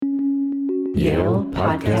Yale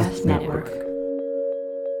Podcast Network.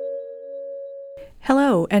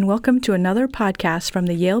 Hello, and welcome to another podcast from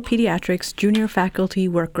the Yale Pediatrics Junior Faculty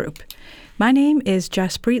Workgroup. My name is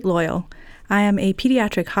Jaspreet Loyal. I am a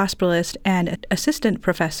pediatric hospitalist and assistant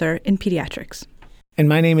professor in pediatrics. And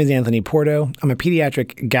my name is Anthony Porto. I'm a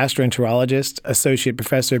pediatric gastroenterologist, associate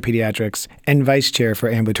professor of pediatrics, and vice chair for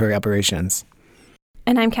ambulatory operations.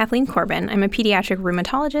 And I'm Kathleen Corbin. I'm a pediatric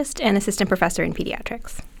rheumatologist and assistant professor in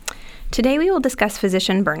pediatrics. Today we will discuss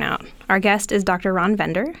physician burnout. Our guest is Dr. Ron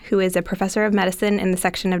Vender, who is a professor of medicine in the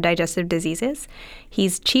section of digestive diseases.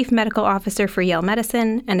 He's chief medical officer for Yale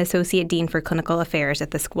Medicine and associate dean for clinical affairs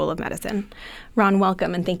at the School of Medicine. Ron,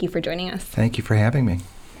 welcome, and thank you for joining us. Thank you for having me.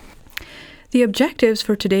 The objectives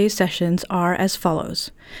for today's sessions are as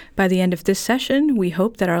follows. By the end of this session, we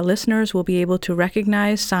hope that our listeners will be able to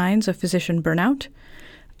recognize signs of physician burnout,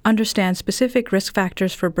 understand specific risk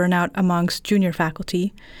factors for burnout amongst junior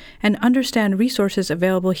faculty, and understand resources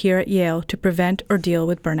available here at Yale to prevent or deal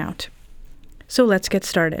with burnout. So let's get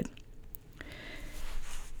started.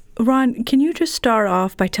 Ron, can you just start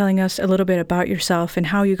off by telling us a little bit about yourself and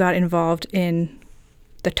how you got involved in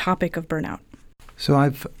the topic of burnout? So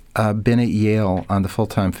I've been at Yale on the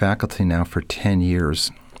full-time faculty now for 10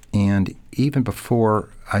 years, and even before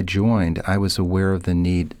I joined, I was aware of the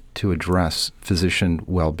need to address physician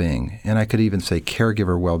well-being. And I could even say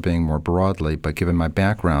caregiver well-being more broadly, but given my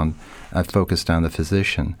background, I've focused on the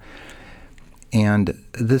physician. And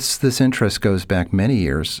this interest goes back many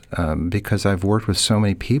years because I've worked with so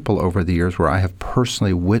many people over the years where I have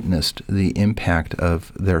personally witnessed the impact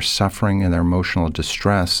of their suffering and their emotional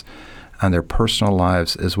distress on their personal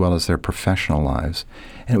lives as well as their professional lives.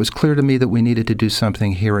 And it was clear to me that we needed to do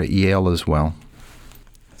something here at Yale as well.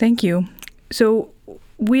 Thank you. So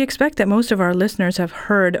we expect that most of our listeners have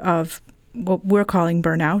heard of what we're calling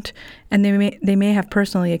burnout, and they may have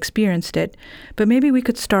personally experienced it, but maybe we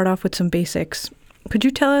could start off with some basics. Could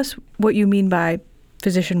you tell us what you mean by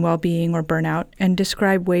physician well-being or burnout, and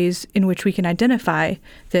describe ways in which we can identify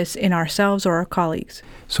this in ourselves or our colleagues?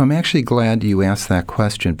 So I'm actually glad you asked that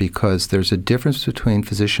question because there's a difference between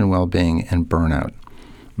physician well-being and burnout.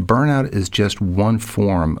 Burnout is just one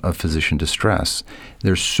form of physician distress.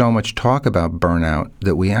 There's so much talk about burnout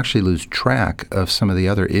that we actually lose track of some of the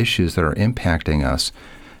other issues that are impacting us.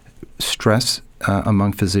 Stress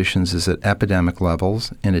among physicians is at epidemic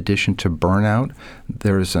levels. In addition to burnout,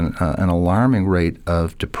 there's an alarming rate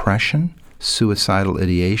of depression, suicidal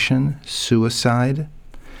ideation, suicide.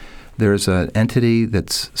 There's an entity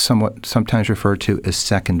that's sometimes referred to as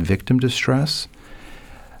second victim distress.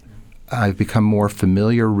 I've become more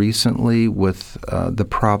familiar recently with the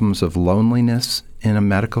problems of loneliness in a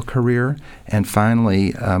medical career, and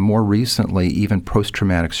finally, more recently, even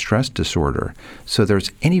post-traumatic stress disorder. So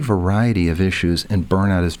there's any variety of issues, and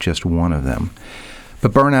burnout is just one of them.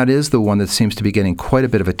 But burnout is the one that seems to be getting quite a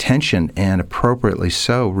bit of attention, and appropriately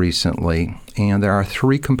so recently. And there are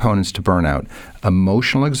three components to burnout: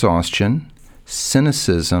 emotional exhaustion,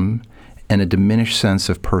 cynicism, and a diminished sense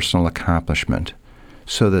of personal accomplishment.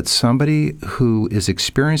 So that somebody who is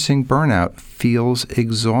experiencing burnout feels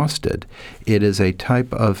exhausted. It is a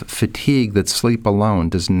type of fatigue that sleep alone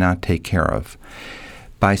does not take care of.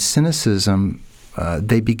 By cynicism,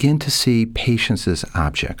 they begin to see patients as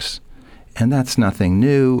objects. And that's nothing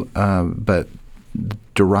new, but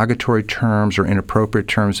derogatory terms or inappropriate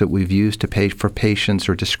terms that we've used for patients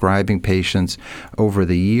or describing patients over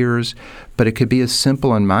the years. But it could be as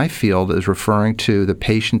simple in my field as referring to the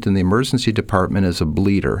patient in the emergency department as a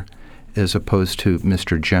bleeder, as opposed to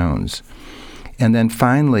Mr. Jones. And then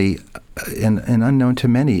finally, and unknown to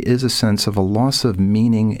many, is a sense of a loss of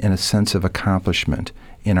meaning and a sense of accomplishment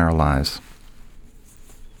in our lives.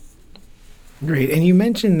 Great. And you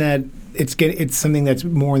mentioned that it's something that's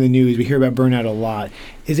more in the news. We hear about burnout a lot.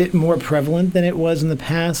 Is it more prevalent than it was in the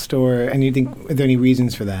past, are there any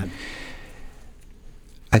reasons for that?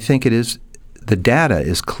 I think it is. The data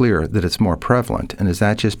is clear that it's more prevalent. And is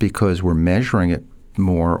that just because we're measuring it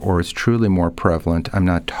more or it's truly more prevalent? I'm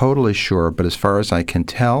not totally sure, but as far as I can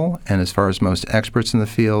tell and as far as most experts in the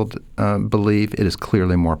field believe, it is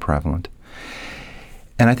clearly more prevalent.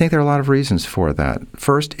 And I think there are a lot of reasons for that.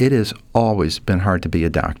 First, it has always been hard to be a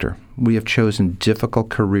doctor. We have chosen difficult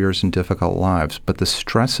careers and difficult lives, but the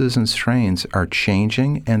stresses and strains are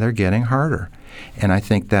changing and they're getting harder. And I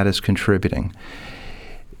think that is contributing.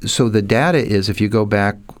 So the data is, if you go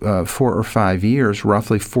back 4 or 5 years,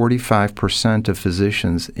 roughly 45% of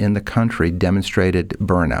physicians in the country demonstrated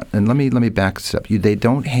burnout. And let me back this up. They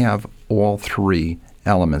don't have all three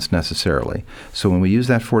elements necessarily. So when we use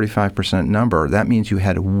that 45% number, that means you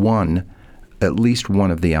had at least one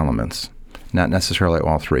of the elements. not necessarily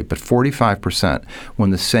all three, but 45%.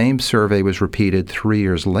 When the same survey was repeated 3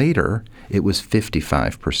 years later, it was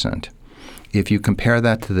 55%. If you compare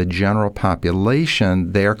that to the general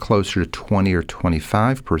population, they're closer to 20 or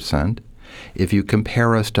 25%. If you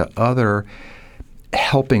compare us to other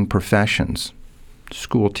helping professions,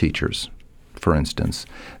 school teachers, for instance,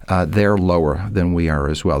 they're lower than we are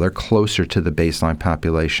as well. They're closer to the baseline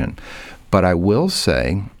population. But I will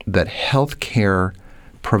say that healthcare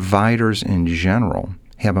providers in general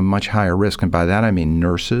have a much higher risk, and by that I mean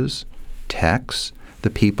nurses, techs, the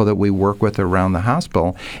people that we work with around the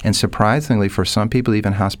hospital, and surprisingly for some people,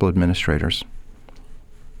 even hospital administrators.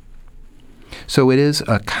 So it is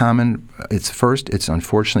a common, it's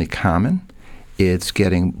unfortunately common. It's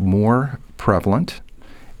getting more prevalent.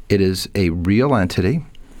 It is a real entity.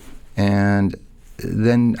 And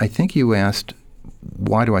then I think you asked,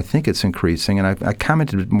 why do I think it's increasing? And I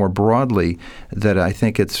commented more broadly that I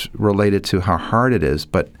think it's related to how hard it is.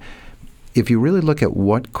 But if you really look at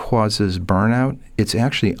what causes burnout, it's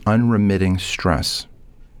actually unremitting stress.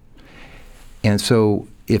 And so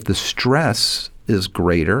if the stress is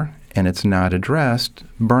greater and it's not addressed,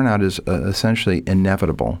 burnout is essentially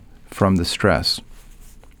inevitable from the stress.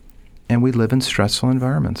 And we live in stressful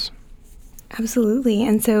environments. Absolutely.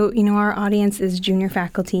 And so, our audience is junior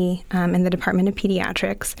faculty in the Department of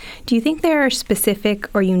Pediatrics. Do you think there are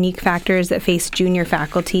specific or unique factors that face junior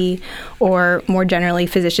faculty or more generally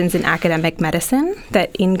physicians in academic medicine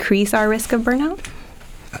that increase our risk of burnout?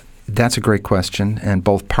 That's a great question, and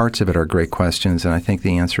both parts of it are great questions, and I think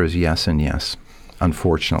the answer is yes and yes,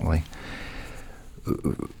 unfortunately.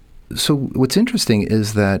 So what's interesting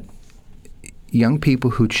is that young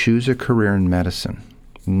people who choose a career in medicine,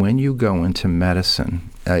 when you go into medicine,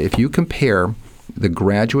 if you compare the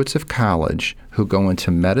graduates of college who go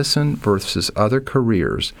into medicine versus other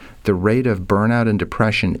careers, the rate of burnout and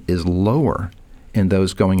depression is lower in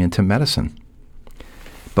those going into medicine.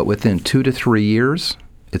 But within 2 to 3 years,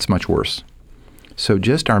 it's much worse. So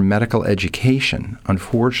just our medical education,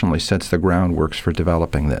 unfortunately, sets the groundwork for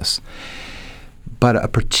developing this. But a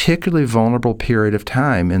particularly vulnerable period of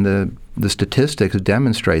time, and the statistics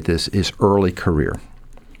demonstrate this, is early career.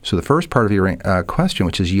 So the first part of your question,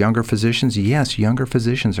 which is younger physicians, yes, younger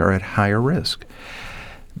physicians are at higher risk.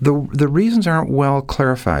 The reasons aren't well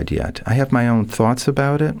clarified yet. I have my own thoughts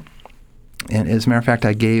about it. And as a matter of fact,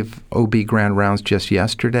 I gave OB grand rounds just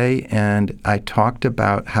yesterday, and I talked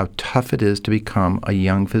about how tough it is to become a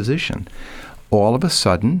young physician. All of a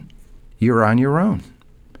sudden, you're on your own.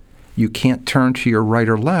 You can't turn to your right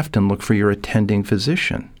or left and look for your attending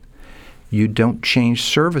physician. You don't change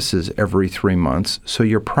services every 3 months, so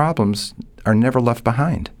your problems are never left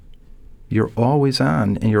behind. You're always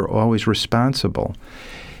on, and you're always responsible.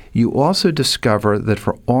 You also discover that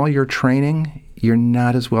for all your training, you're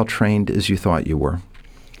not as well trained as you thought you were,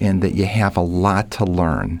 and that you have a lot to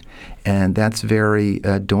learn. And that's very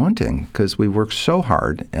daunting, because we work so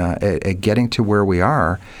hard at getting to where we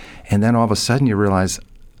are, and then all of a sudden you realize,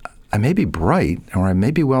 I may be bright or I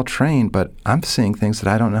may be well trained, but I'm seeing things that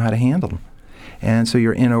I don't know how to handle. And so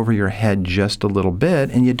you're in over your head just a little bit,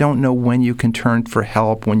 and you don't know when you can turn for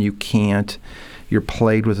help, when you can't. You're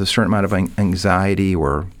plagued with a certain amount of anxiety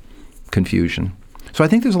or confusion. So I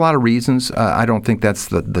think there's a lot of reasons. I don't think that's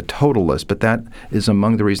the total list, but that is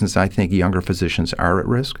among the reasons I think younger physicians are at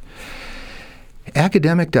risk.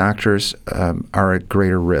 Academic doctors are at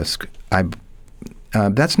greater risk.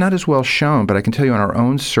 That's not as well shown, but I can tell you on our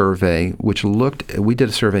own survey, we did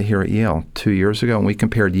a survey here at Yale 2 years ago, and we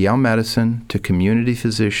compared Yale medicine to community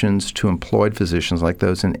physicians to employed physicians like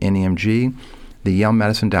those in NEMG. The Yale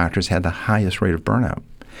medicine doctors had the highest rate of burnout.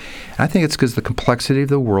 I think it's because of the complexity of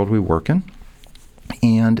the world we work in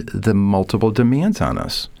and the multiple demands on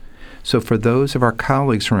us. So for those of our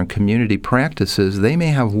colleagues who are in community practices, they may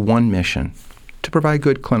have one mission, to provide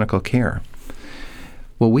good clinical care.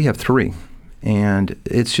 Well, we have 3. And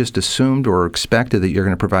it's just assumed or expected that you're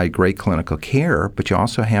going to provide great clinical care, but you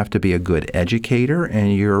also have to be a good educator,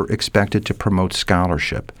 and you're expected to promote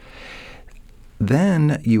scholarship.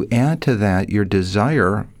 Then you add to that your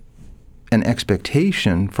desire and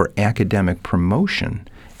expectation for academic promotion,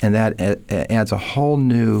 and that adds a whole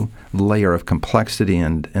new layer of complexity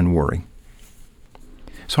and worry.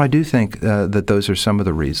 So I do think that those are some of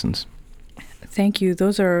the reasons. Thank you.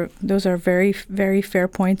 Those are very, very fair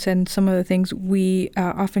points, and some of the things we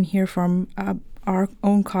often hear from our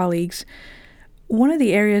own colleagues. One of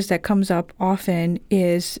the areas that comes up often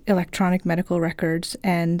is electronic medical records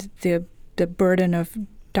and the burden of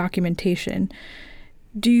documentation.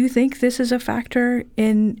 Do you think this is a factor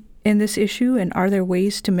in in this issue, and are there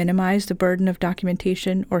ways to minimize the burden of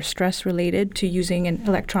documentation or stress related to using an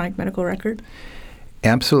electronic medical record?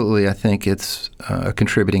 Absolutely. I think it's a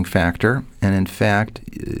contributing factor. And in fact,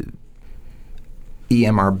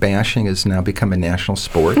 EMR bashing has now become a national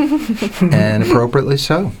sport, and appropriately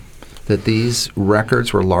so. That these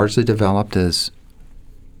records were largely developed as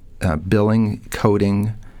billing,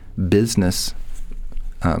 coding, business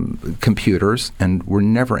computers, and were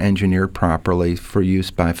never engineered properly for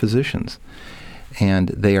use by physicians. And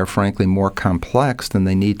they are frankly more complex than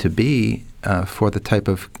they need to be for the type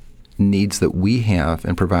of needs that we have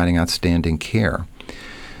in providing outstanding care.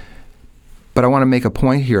 But I want to make a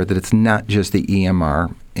point here that it's not just the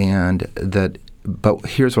EMR, but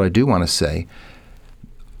here's what I do want to say.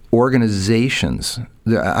 Organizations,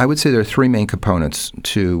 I would say there are three main components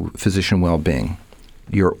to physician well-being: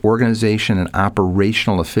 your organization and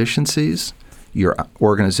operational efficiencies, your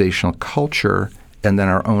organizational culture, and then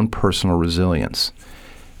our own personal resilience.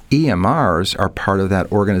 EMRs are part of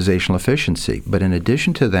that organizational efficiency, but in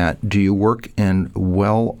addition to that, do you work in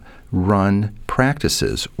well-run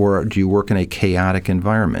practices, or do you work in a chaotic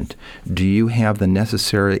environment? Do you have the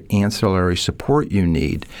necessary ancillary support you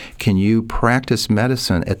need? Can you practice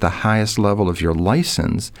medicine at the highest level of your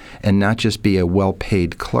license and not just be a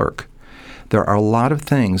well-paid clerk? There are a lot of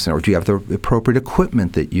things. Or do you have the appropriate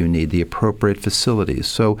equipment that you need, the appropriate facilities?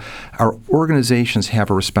 So our organizations have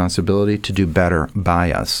a responsibility to do better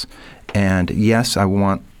by us. And yes, I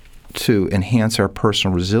want to enhance our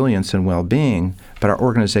personal resilience and well-being, but our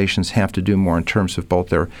organizations have to do more in terms of both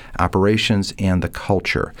their operations and the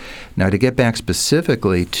culture. Now, to get back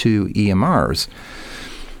specifically to EMRs,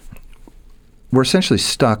 we're essentially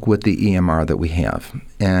stuck with the EMR that we have.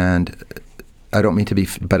 And I don't want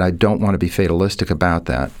to be fatalistic about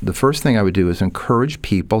that. The first thing I would do is encourage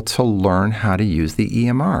people to learn how to use the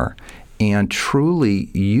EMR and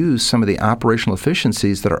truly use some of the operational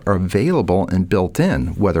efficiencies that are available and built in,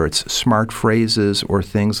 whether it's smart phrases or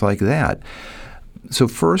things like that. So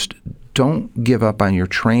first, don't give up on your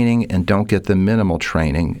training and don't get the minimal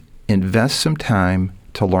training. Invest some time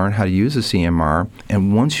to learn how to use this EMR,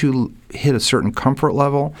 and once you hit a certain comfort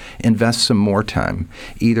level, invest some more time,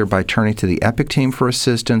 either by turning to the Epic team for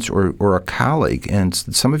assistance or a colleague. And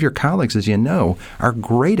some of your colleagues, as you know, are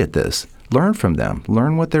great at this. Learn from them.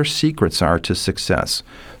 Learn what their secrets are to success.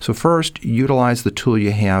 So first, utilize the tool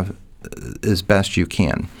you have as best you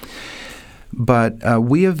can. But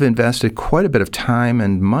we have invested quite a bit of time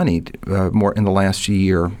and money more in the last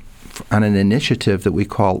year on an initiative that we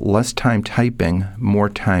call Less Time Typing, More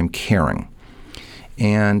Time Caring.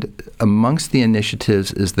 And amongst the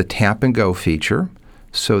initiatives is the Tap and Go feature,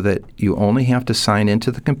 so that you only have to sign into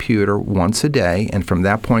the computer once a day, and from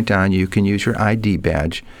that point on, you can use your ID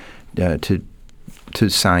badge to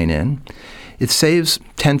sign in. It saves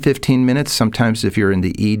 10, 15 minutes. Sometimes if you're in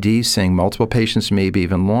the ED seeing multiple patients, maybe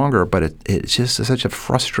even longer, but it's just such a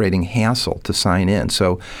frustrating hassle to sign in.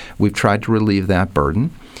 So we've tried to relieve that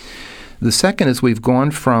burden. The second is we've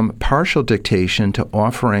gone from partial dictation to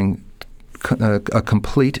offering a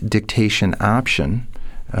complete dictation option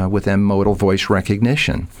with M-modal voice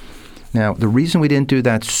recognition. Now, the reason we didn't do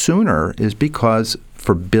that sooner is because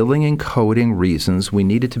for billing and coding reasons, we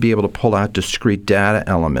needed to be able to pull out discrete data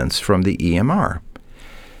elements from the EMR.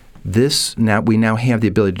 We now have the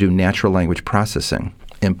ability to do natural language processing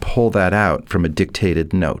and pull that out from a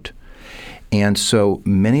dictated note. And so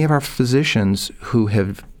many of our physicians who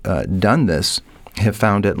have done this have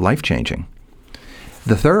found it life-changing.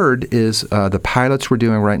 The third is the pilots we're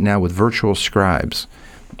doing right now with virtual scribes.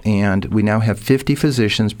 And we now have 50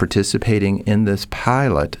 physicians participating in this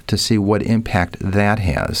pilot to see what impact that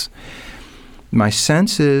has. My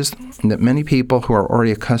sense is that many people who are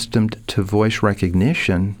already accustomed to voice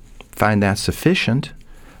recognition find that sufficient,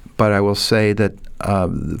 but I will say that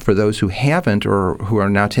for those who haven't or who are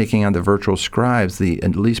now taking on the virtual scribes, the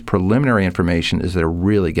at least preliminary information is they're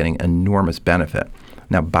really getting enormous benefit.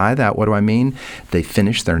 Now, by that, what do I mean? They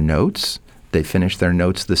finish their notes. They finish their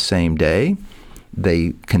notes the same day.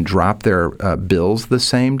 They can drop their bills the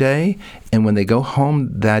same day, and when they go home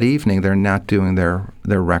that evening, they're not doing their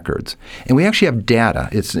records. And we actually have data.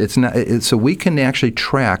 So we can actually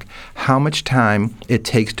track how much time it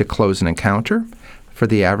takes to close an encounter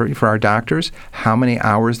for our doctors, how many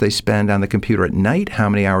hours they spend on the computer at night, how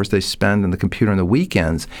many hours they spend on the computer on the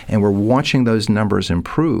weekends, and we're watching those numbers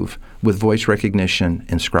improve with voice recognition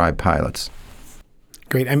and scribe pilots.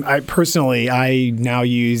 Great. I now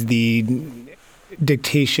use the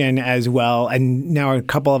dictation as well, and now a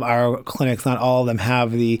couple of our clinics, not all of them,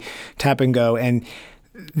 have the Tap and Go, and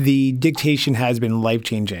the dictation has been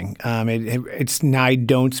life-changing. It's now I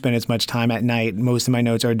don't spend as much time at night. Most of my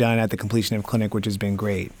notes are done at the completion of clinic, which has been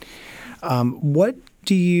great. How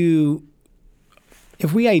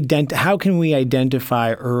can we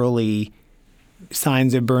identify early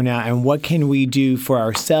signs of burnout, and what can we do for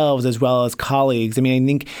ourselves as well as colleagues? I mean, I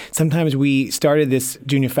think sometimes we started this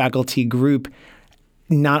junior faculty group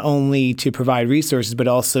not only to provide resources, but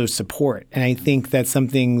also support. And I think that's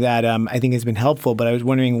something that I think has been helpful, but I was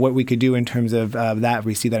wondering what we could do in terms of that if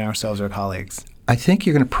we see that in ourselves or colleagues. I think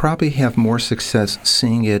you're going to probably have more success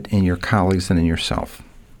seeing it in your colleagues than in yourself.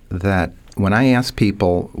 That when I ask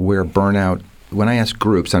people when I ask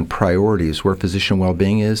groups on priorities where physician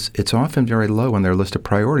well-being is, it's often very low on their list of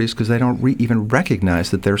priorities because they don't even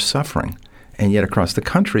recognize that they're suffering. And yet across the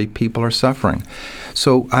country, people are suffering.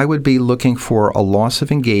 So I would be looking for a loss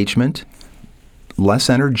of engagement, less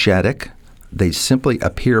energetic. They simply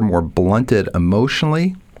appear more blunted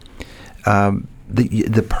emotionally.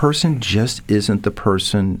 The person just isn't the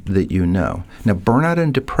person that you know. Now, burnout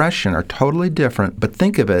and depression are totally different, but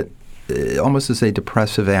think of it almost as a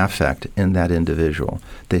depressive affect in that individual.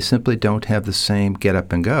 They simply don't have the same get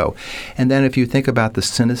up and go. And then if you think about the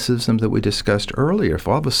cynicism that we discussed earlier, if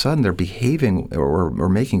all of a sudden they're behaving or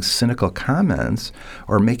making cynical comments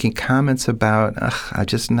or making comments about, I'm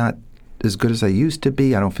just not as good as I used to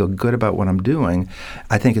be, I don't feel good about what I'm doing,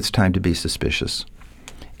 I think it's time to be suspicious.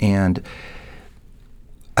 And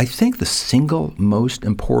I think the single most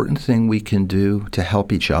important thing we can do to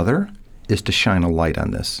help each other is to shine a light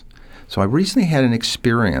on this. So I recently had an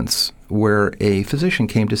experience where a physician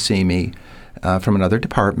came to see me from another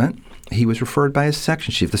department. He was referred by his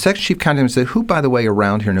section chief. The section chief contacted him and said, who, by the way,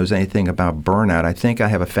 around here knows anything about burnout? I think I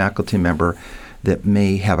have a faculty member that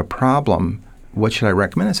may have a problem. What should I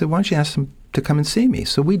recommend? I said, why don't you ask them to come and see me?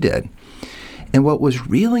 So we did. And what was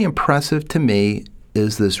really impressive to me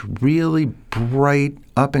is this really bright,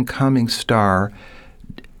 up-and-coming star,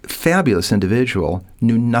 fabulous individual,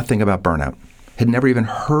 knew nothing about burnout. Had never even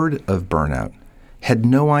heard of burnout, had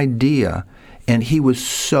no idea, and he was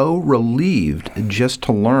so relieved just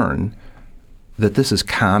to learn that this is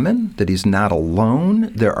common, that he's not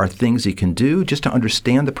alone, there are things he can do, just to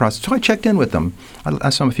understand the process. So I checked in with him. I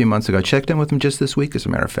saw him a few months ago. I checked in with him just this week, as a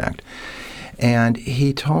matter of fact. And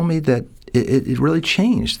he told me that it really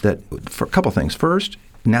changed, that for a couple things. First,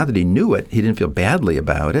 now that he knew it, he didn't feel badly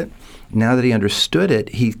about it. Now that he understood it,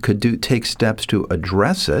 he could take steps to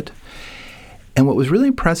address it. And what was really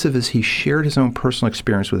impressive is he shared his own personal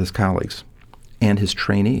experience with his colleagues and his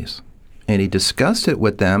trainees. And he discussed it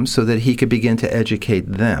with them so that he could begin to educate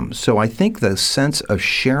them. So I think the sense of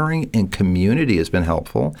sharing in community has been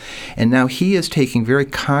helpful. And now he is taking very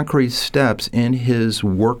concrete steps in his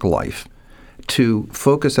work life to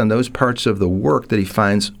focus on those parts of the work that he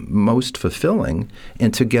finds most fulfilling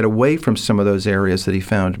and to get away from some of those areas that he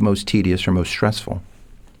found most tedious or most stressful.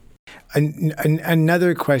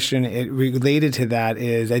 Another question related to that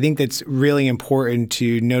is, I think that's really important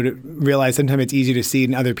to realize sometimes it's easy to see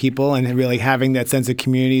in other people and really having that sense of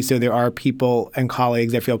community. So there are people and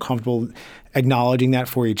colleagues that feel comfortable acknowledging that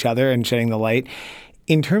for each other and shedding the light.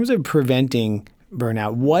 In terms of preventing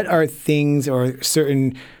burnout, what are things or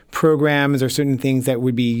certain programs or certain things that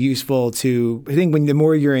would be useful to, I think the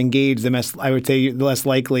more you're engaged, I would say the less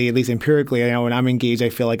likely, at least empirically, I know when I'm engaged, I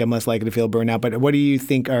feel like I'm less likely to feel burnout. But what do you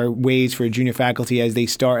think are ways for junior faculty as they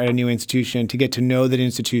start at a new institution to get to know that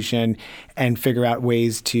institution and figure out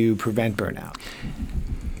ways to prevent burnout?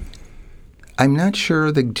 I'm not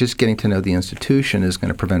sure that just getting to know the institution is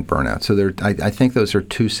going to prevent burnout. So I think those are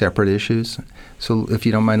two separate issues. So if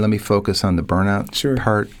you don't mind, let me focus on the burnout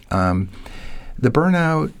part. The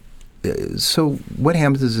burnout, so what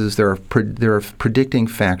happens is there are predicting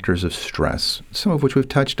factors of stress, some of which we've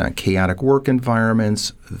touched on: chaotic work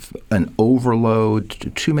environments, an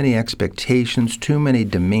overload, too many expectations, too many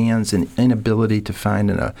demands, and inability to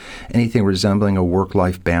find anything resembling a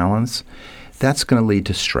work-life balance. That's going to lead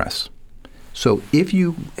to stress. So if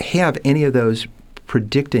you have any of those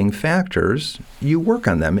predicting factors, you work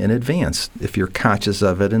on them in advance if you're conscious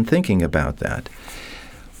of it and thinking about that.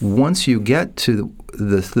 Once you get to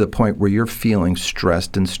the point where you're feeling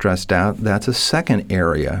stressed and stressed out, that's a second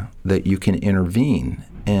area that you can intervene.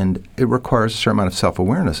 And it requires a certain amount of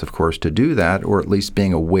self-awareness, of course, to do that, or at least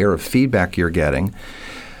being aware of feedback you're getting.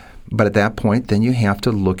 But at that point, then you have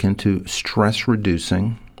to look into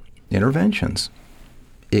stress-reducing interventions.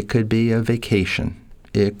 It could be a vacation.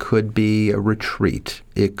 It could be a retreat.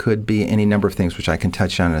 It could be any number of things, which I can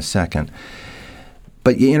touch on in a second.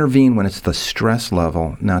 But you intervene when it's the stress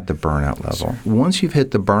level, not the burnout level. Sure. Once you've hit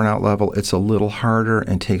the burnout level, it's a little harder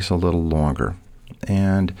and takes a little longer.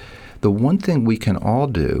 And The one thing we can all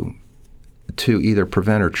do to either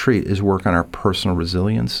prevent or treat is work on our personal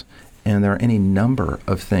resilience. And there are any number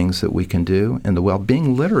of things that we can do. And the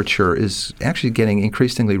well-being literature is actually getting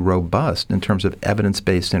increasingly robust in terms of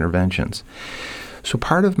evidence-based interventions. So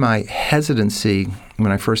part of my hesitancy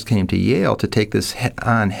when I first came to Yale to take this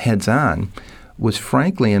heads-on was,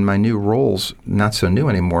 frankly, in my new roles, not so new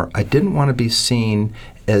anymore, I didn't want to be seen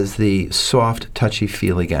as the soft,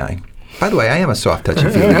 touchy-feely guy. By the way, I am a soft,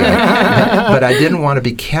 touchy-feely guy, but I didn't want to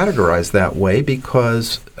be categorized that way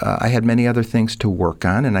because I had many other things to work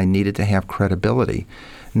on and I needed to have credibility.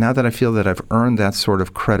 Now that I feel that I've earned that sort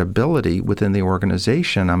of credibility within the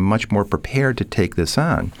organization, I'm much more prepared to take this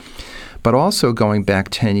on. But also going back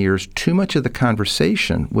 10 years, too much of the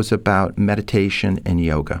conversation was about meditation and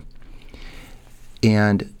yoga.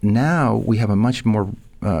 And now we have a much more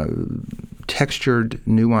textured,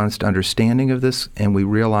 nuanced understanding of this, and we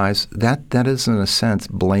realize that that is, in a sense,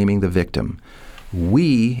 blaming the victim.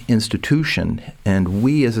 We, institution, and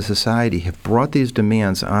we as a society have brought these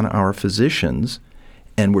demands on our physicians,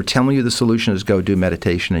 and we're telling you the solution is go do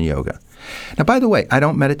meditation and yoga. Now, by the way, I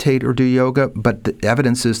don't meditate or do yoga, but the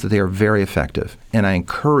evidence is that they are very effective, and I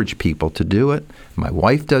encourage people to do it. My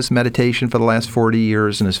wife does meditation for the last 40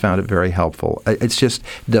 years and has found it very helpful. It just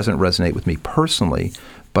doesn't resonate with me personally,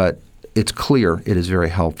 but it's clear it is very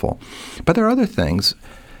helpful. But there are other things,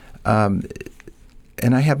 and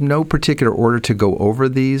I have no particular order to go over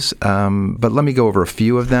these, but let me go over a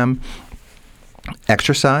few of them.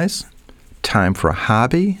 Exercise, time for a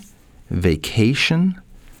hobby, vacation,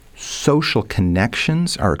 social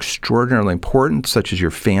connections are extraordinarily important, such as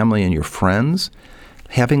your family and your friends.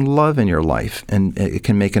 Having love in your life, and it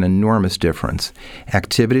can make an enormous difference.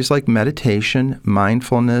 Activities like meditation,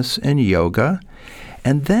 mindfulness, and yoga.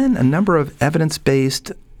 And then a number of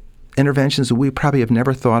evidence-based interventions that we probably have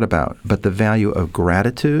never thought about, but the value of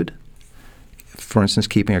gratitude, for instance,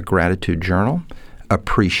 keeping a gratitude journal,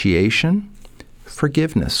 appreciation,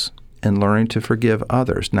 forgiveness, and learning to forgive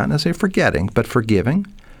others. Not necessarily forgetting, but forgiving,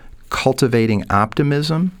 cultivating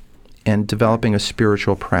optimism, and developing a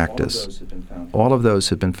spiritual practice. All of those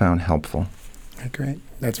have been found helpful. Great.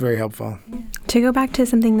 That's very helpful. To go back to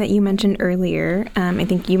something that you mentioned earlier, I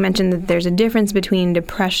think you mentioned that there's a difference between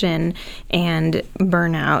depression and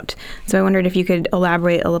burnout. So I wondered if you could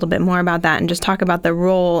elaborate a little bit more about that and just talk about the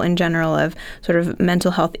role in general of sort of mental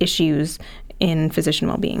health issues in physician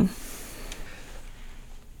well-being.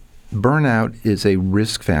 Burnout is a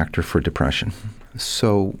risk factor for depression.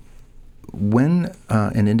 So when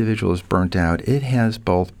an individual is burnt out, it has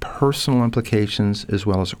both personal implications as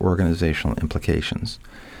well as organizational implications.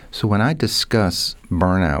 So when I discuss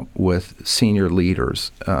burnout with senior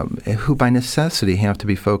leaders who by necessity have to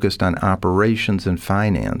be focused on operations and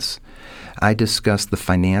finance, I discuss the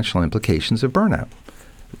financial implications of burnout.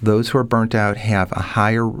 Those who are burnt out have a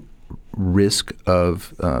higher risk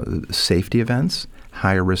of safety events,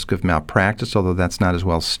 higher risk of malpractice, although that's not as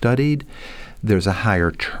well studied. There's a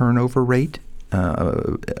higher turnover rate,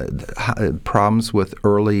 problems with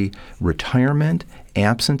early retirement,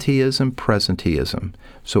 absenteeism, presenteeism.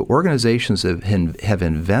 So organizations that have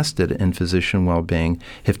invested in physician well-being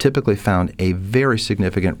have typically found a very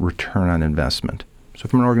significant return on investment. So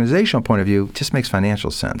from an organizational point of view, it just makes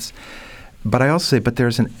financial sense. But I also say, but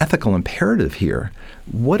there's an ethical imperative here.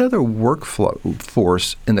 What other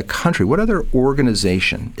workforce in the country, what other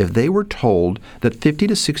organization, if they were told that 50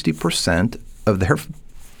 to 60% of their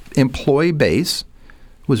employee base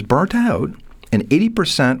was burnt out and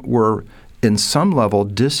 80% were in some level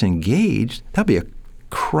disengaged, that'd be a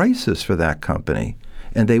crisis for that company,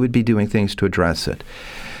 and they would be doing things to address it.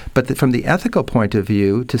 But from the ethical point of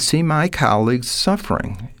view, to see my colleagues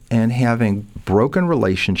suffering and having broken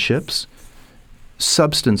relationships,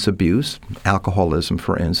 substance abuse, alcoholism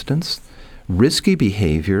for instance, risky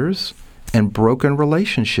behaviors, and broken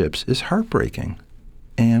relationships is heartbreaking.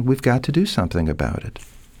 And we've got to do something about it.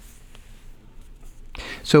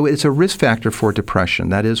 So it's a risk factor for depression.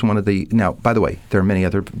 That is one of the, now, by the way, there are many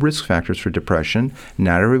other risk factors for depression.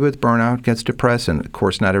 Not everybody with burnout gets depressed, and of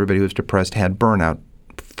course not everybody who's depressed had burnout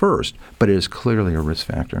first, but it is clearly a risk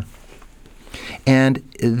factor. And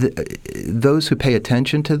those who pay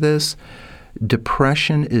attention to this,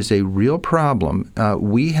 depression is a real problem.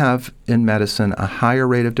 We have in medicine a higher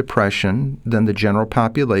rate of depression than the general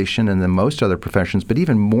population and than most other professions, but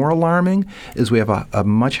even more alarming is we have a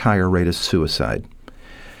much higher rate of suicide.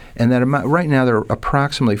 And that right now there are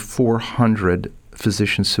approximately 400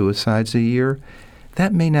 physician suicides a year.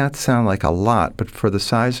 That may not sound like a lot, but for the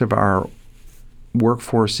size of our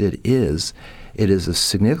workforce it is a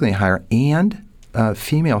significantly higher, and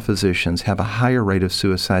female physicians have a higher rate of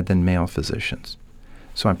suicide than male physicians.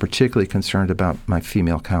 So I'm particularly concerned about my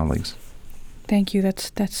female colleagues. Thank you.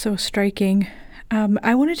 That's so striking.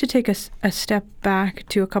 I wanted to take a step back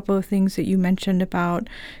to a couple of things that you mentioned about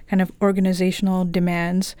kind of organizational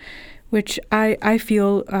demands, which I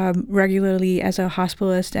feel regularly as a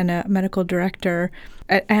hospitalist and a medical director,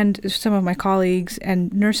 and some of my colleagues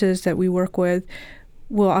and nurses that we work with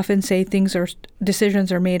will often say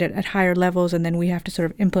decisions are made at higher levels, and then we have to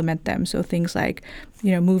sort of implement them. So things like,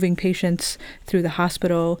 moving patients through the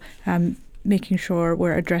hospital, making sure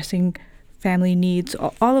we're addressing family needs,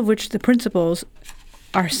 all of which the principles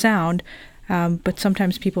are sound, but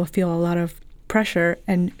sometimes people feel a lot of pressure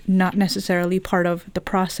and not necessarily part of the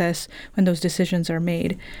process when those decisions are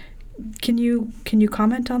made. Can you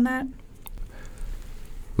comment on that?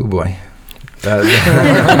 Oh boy.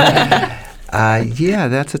 Yeah,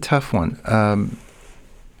 that's a tough one.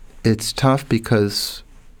 It's tough because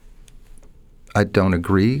I don't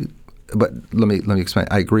agree, but let me explain.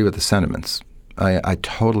 I agree with the sentiments. I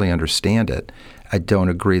totally understand it. I don't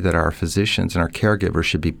agree that our physicians and our caregivers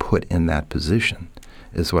should be put in that position,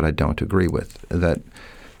 is what I don't agree with. That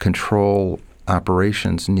control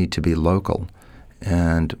operations need to be local,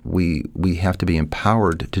 and we have to be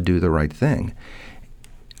empowered to do the right thing.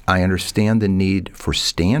 I understand the need for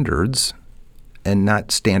standards, and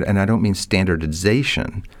I don't mean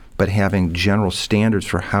standardization, but having general standards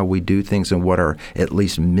for how we do things and what our at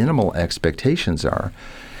least minimal expectations are.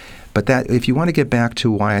 But that, if you want to get back to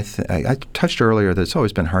why I touched earlier that it's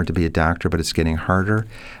always been hard to be a doctor, but it's getting harder.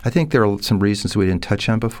 I think there are some reasons we didn't touch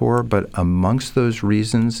on before, but amongst those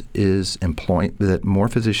reasons is that more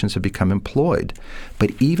physicians have become employed.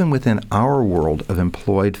 But even within our world of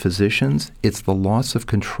employed physicians, it's the loss of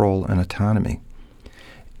control and autonomy.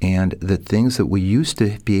 And the things that we used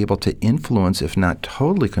to be able to influence, if not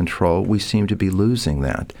totally control, we seem to be losing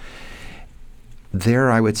that. There,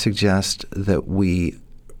 I would suggest that we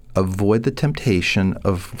avoid the temptation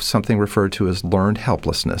of something referred to as learned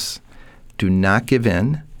helplessness. Do not give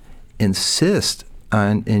in. Insist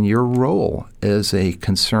in your role as a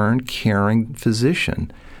concerned, caring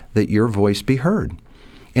physician that your voice be heard.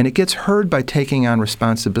 And it gets heard by taking on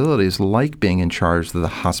responsibilities like being in charge of the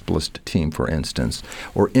hospitalist team, for instance,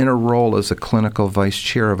 or in a role as a clinical vice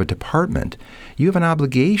chair of a department. You have an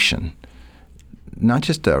obligation, not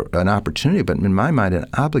just an opportunity, but in my mind, an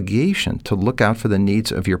obligation to look out for the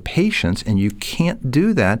needs of your patients, and you can't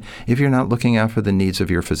do that if you're not looking out for the needs of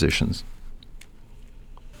your physicians.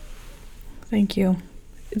 Thank you.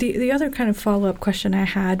 The other kind of follow-up question I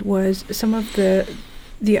had was some of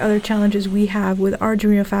the other challenges we have with our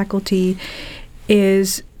junior faculty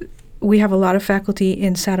is we have a lot of faculty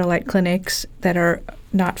in satellite clinics that are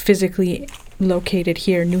not physically located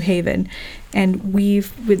here in New Haven, and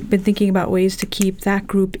we've been thinking about ways to keep that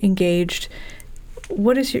group engaged.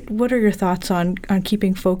 What are your thoughts on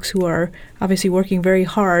keeping folks who are obviously working very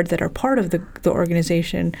hard, that are part of the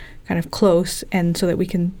organization, kind of close, and so that we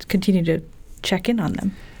can continue to check in on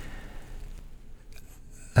them?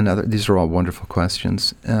 These are all wonderful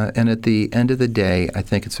questions. And at the end of the day, I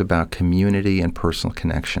think it's about community and personal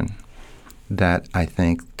connection. That I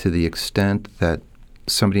think to the extent that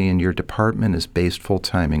somebody in your department is based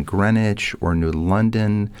full-time in Greenwich or New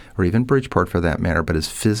London or even Bridgeport for that matter, but is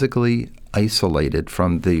physically isolated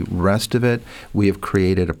from the rest of it, we have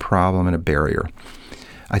created a problem and a barrier.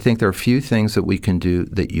 I think there are a few things that we can do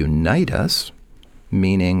that unite us,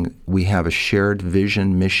 meaning we have a shared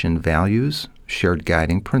vision, mission, values, shared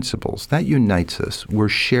guiding principles. That unites us. We're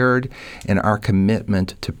shared in our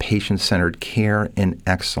commitment to patient-centered care and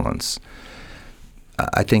excellence.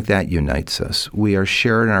 I think that unites us. We are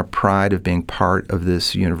shared in our pride of being part of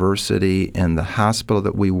this university and the hospital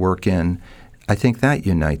that we work in. I think that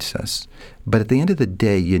unites us. But at the end of the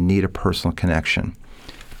day, you need a personal connection.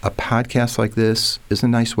 A podcast like this is a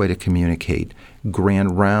nice way to communicate.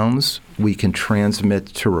 Grand rounds, we can transmit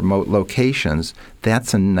to remote locations.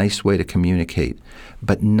 That's a nice way to communicate.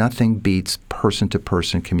 But nothing beats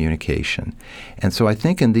person-to-person communication. And so I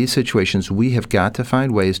think in these situations, we have got to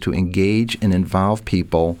find ways to engage and involve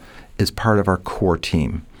people as part of our core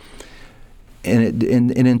team. And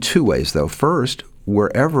in two ways, though. First,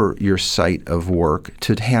 wherever your site of work,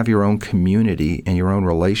 to have your own community and your own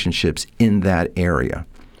relationships in that area.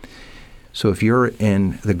 So if you're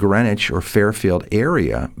in the Greenwich or Fairfield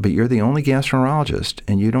area, but you're the only gastroenterologist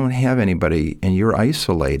and you don't have anybody and you're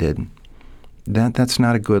isolated, that's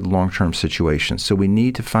not a good long-term situation. So we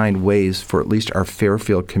need to find ways for at least our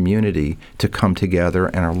Fairfield community to come together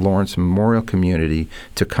and our Lawrence Memorial community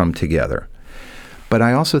to come together. But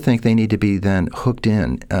I also think they need to be then hooked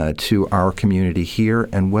in to our community here,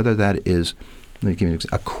 and whether that is Let me give you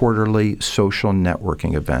a quarterly social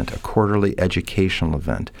networking event, a quarterly educational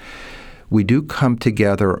event. We do come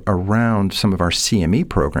together around some of our CME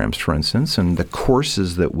programs, for instance, and the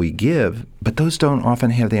courses that we give, but those don't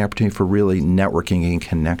often have the opportunity for really networking and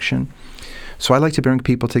connection. So I like to bring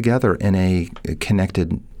people together in a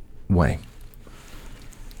connected way.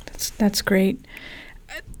 That's great.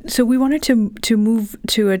 So we wanted to move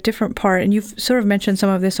to a different part, and you've sort of mentioned some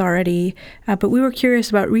of this already, but we were curious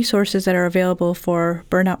about resources that are available for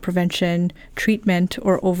burnout prevention, treatment,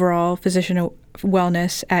 or overall physician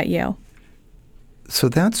wellness at Yale. So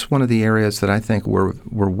that's one of the areas that I think we're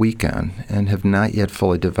weak on and have not yet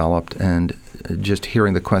fully developed. And just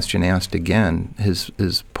hearing the question asked again has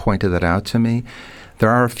pointed that out to me. There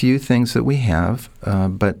are a few things that we have,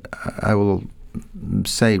 but I will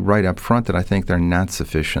say right up front that I think they're not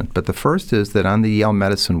sufficient. But the first is that on the Yale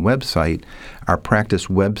Medicine website, our practice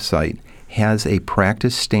website has a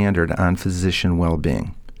practice standard on physician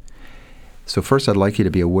well-being. So first, I'd like you to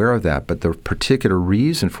be aware of that, but the particular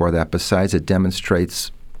reason for that, besides it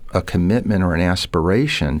demonstrates a commitment or an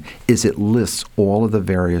aspiration, is it lists all of the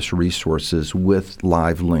various resources with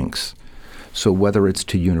live links. So whether it's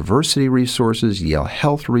to university resources, Yale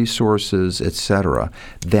Health resources, et cetera,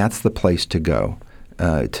 that's the place to go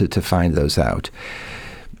to find those out.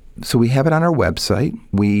 So we have it on our website.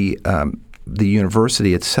 The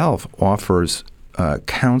university itself offers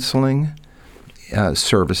counseling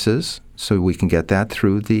services, so we can get that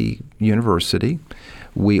through the university.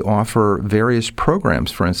 We offer various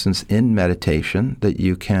programs, for instance, in meditation that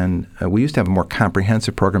you can we used to have a more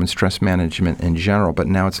comprehensive program in stress management in general, but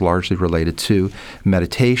now it's largely related to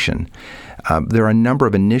meditation. There are a number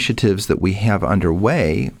of initiatives that we have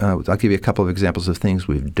underway. I'll give you a couple of examples of things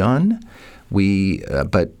we've done.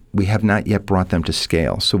 But we have not yet brought them to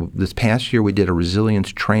scale. So this past year we did a resilience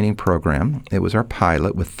training program. It was our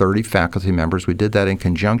pilot with 30 faculty members. We did that in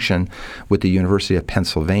conjunction with the University of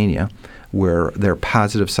Pennsylvania, where their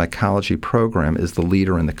positive psychology program is the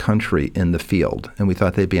leader in the country in the field. And we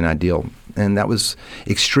thought they'd be an ideal. And that was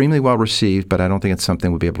extremely well received, but I don't think it's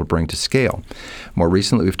something we'll be able to bring to scale. More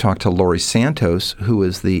recently, we've talked to Laurie Santos, who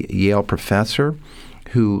is the Yale professor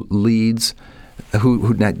who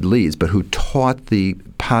who taught the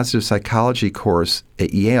positive psychology course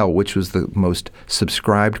at Yale, which was the most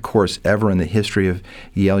subscribed course ever in the history of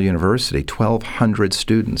Yale University. 1,200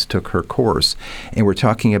 students took her course, and we're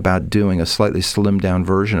talking about doing a slightly slimmed-down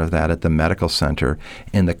version of that at the medical center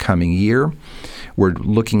in the coming year. We're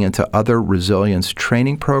looking into other resilience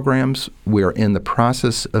training programs. We're in the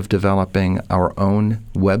process of developing our own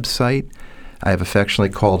website. I have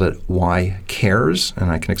affectionately called it Why Cares,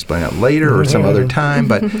 and I can explain that later or some other time,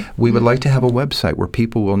 but we would like to have a website where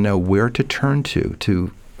people will know where to turn to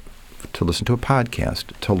listen to a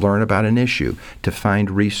podcast, to learn about an issue, to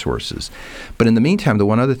find resources. But in the meantime, the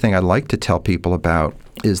one other thing I'd like to tell people about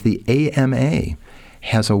is the AMA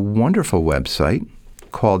has a wonderful website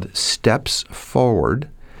called Steps Forward,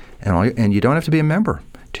 and you don't have to be a member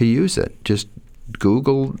to use it. Just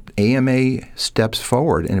Google AMA Steps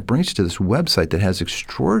Forward, and it brings you to this website that has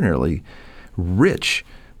extraordinarily rich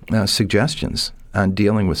suggestions on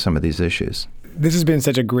dealing with some of these issues. This has been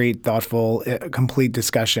such a great, thoughtful, complete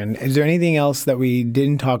discussion. Is there anything else that we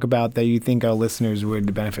didn't talk about that you think our listeners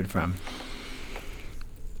would benefit from?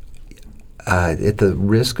 At the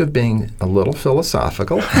risk of being a little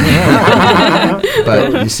philosophical,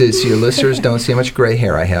 but you see, so your listeners don't see how much gray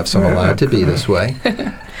hair I have, so I'm allowed to be this way.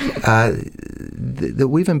 That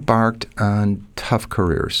we've embarked on tough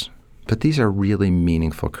careers, but these are really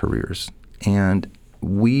meaningful careers. And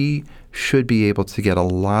we should be able to get a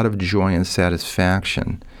lot of joy and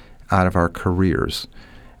satisfaction out of our careers.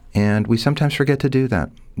 And we sometimes forget to do that.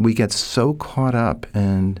 We get so caught up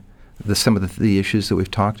in some of the issues that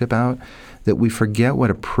we've talked about that we forget what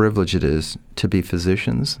a privilege it is to be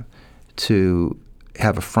physicians, to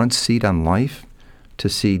have a front seat on life, to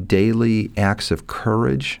see daily acts of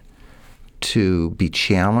courage, to be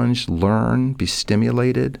challenged, learn, be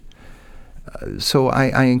stimulated. So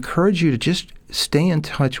I encourage you to just stay in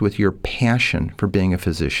touch with your passion for being a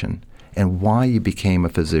physician and why you became a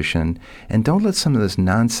physician, and don't let some of this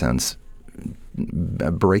nonsense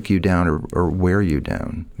break you down or wear you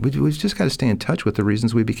down. We've just got to stay in touch with the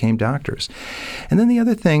reasons we became doctors. And then the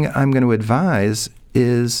other thing I'm going to advise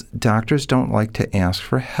is doctors don't like to ask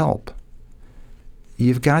for help.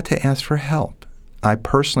 You've got to ask for help. I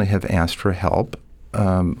personally have asked for help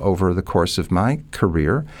over the course of my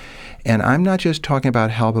career, and I'm not just talking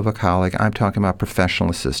about help of a colleague, I'm talking about professional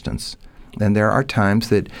assistance. And there are times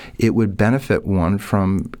that it would benefit one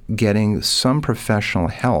from getting some professional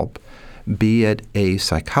help be it a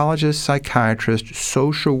psychologist, psychiatrist,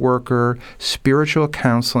 social worker, spiritual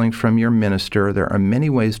counseling from your minister. There are many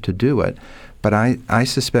ways to do it, but I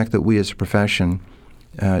suspect that we as a profession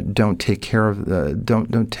don't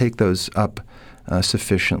take those up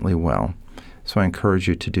sufficiently well. So I encourage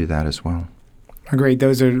you to do that as well. Great.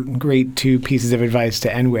 Those are great two pieces of advice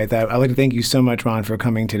to end with. I'd like to thank you so much, Ron, for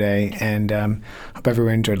coming today, and hope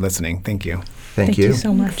everyone enjoyed listening. Thank you. Thank you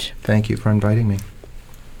so much. Thank you for inviting me.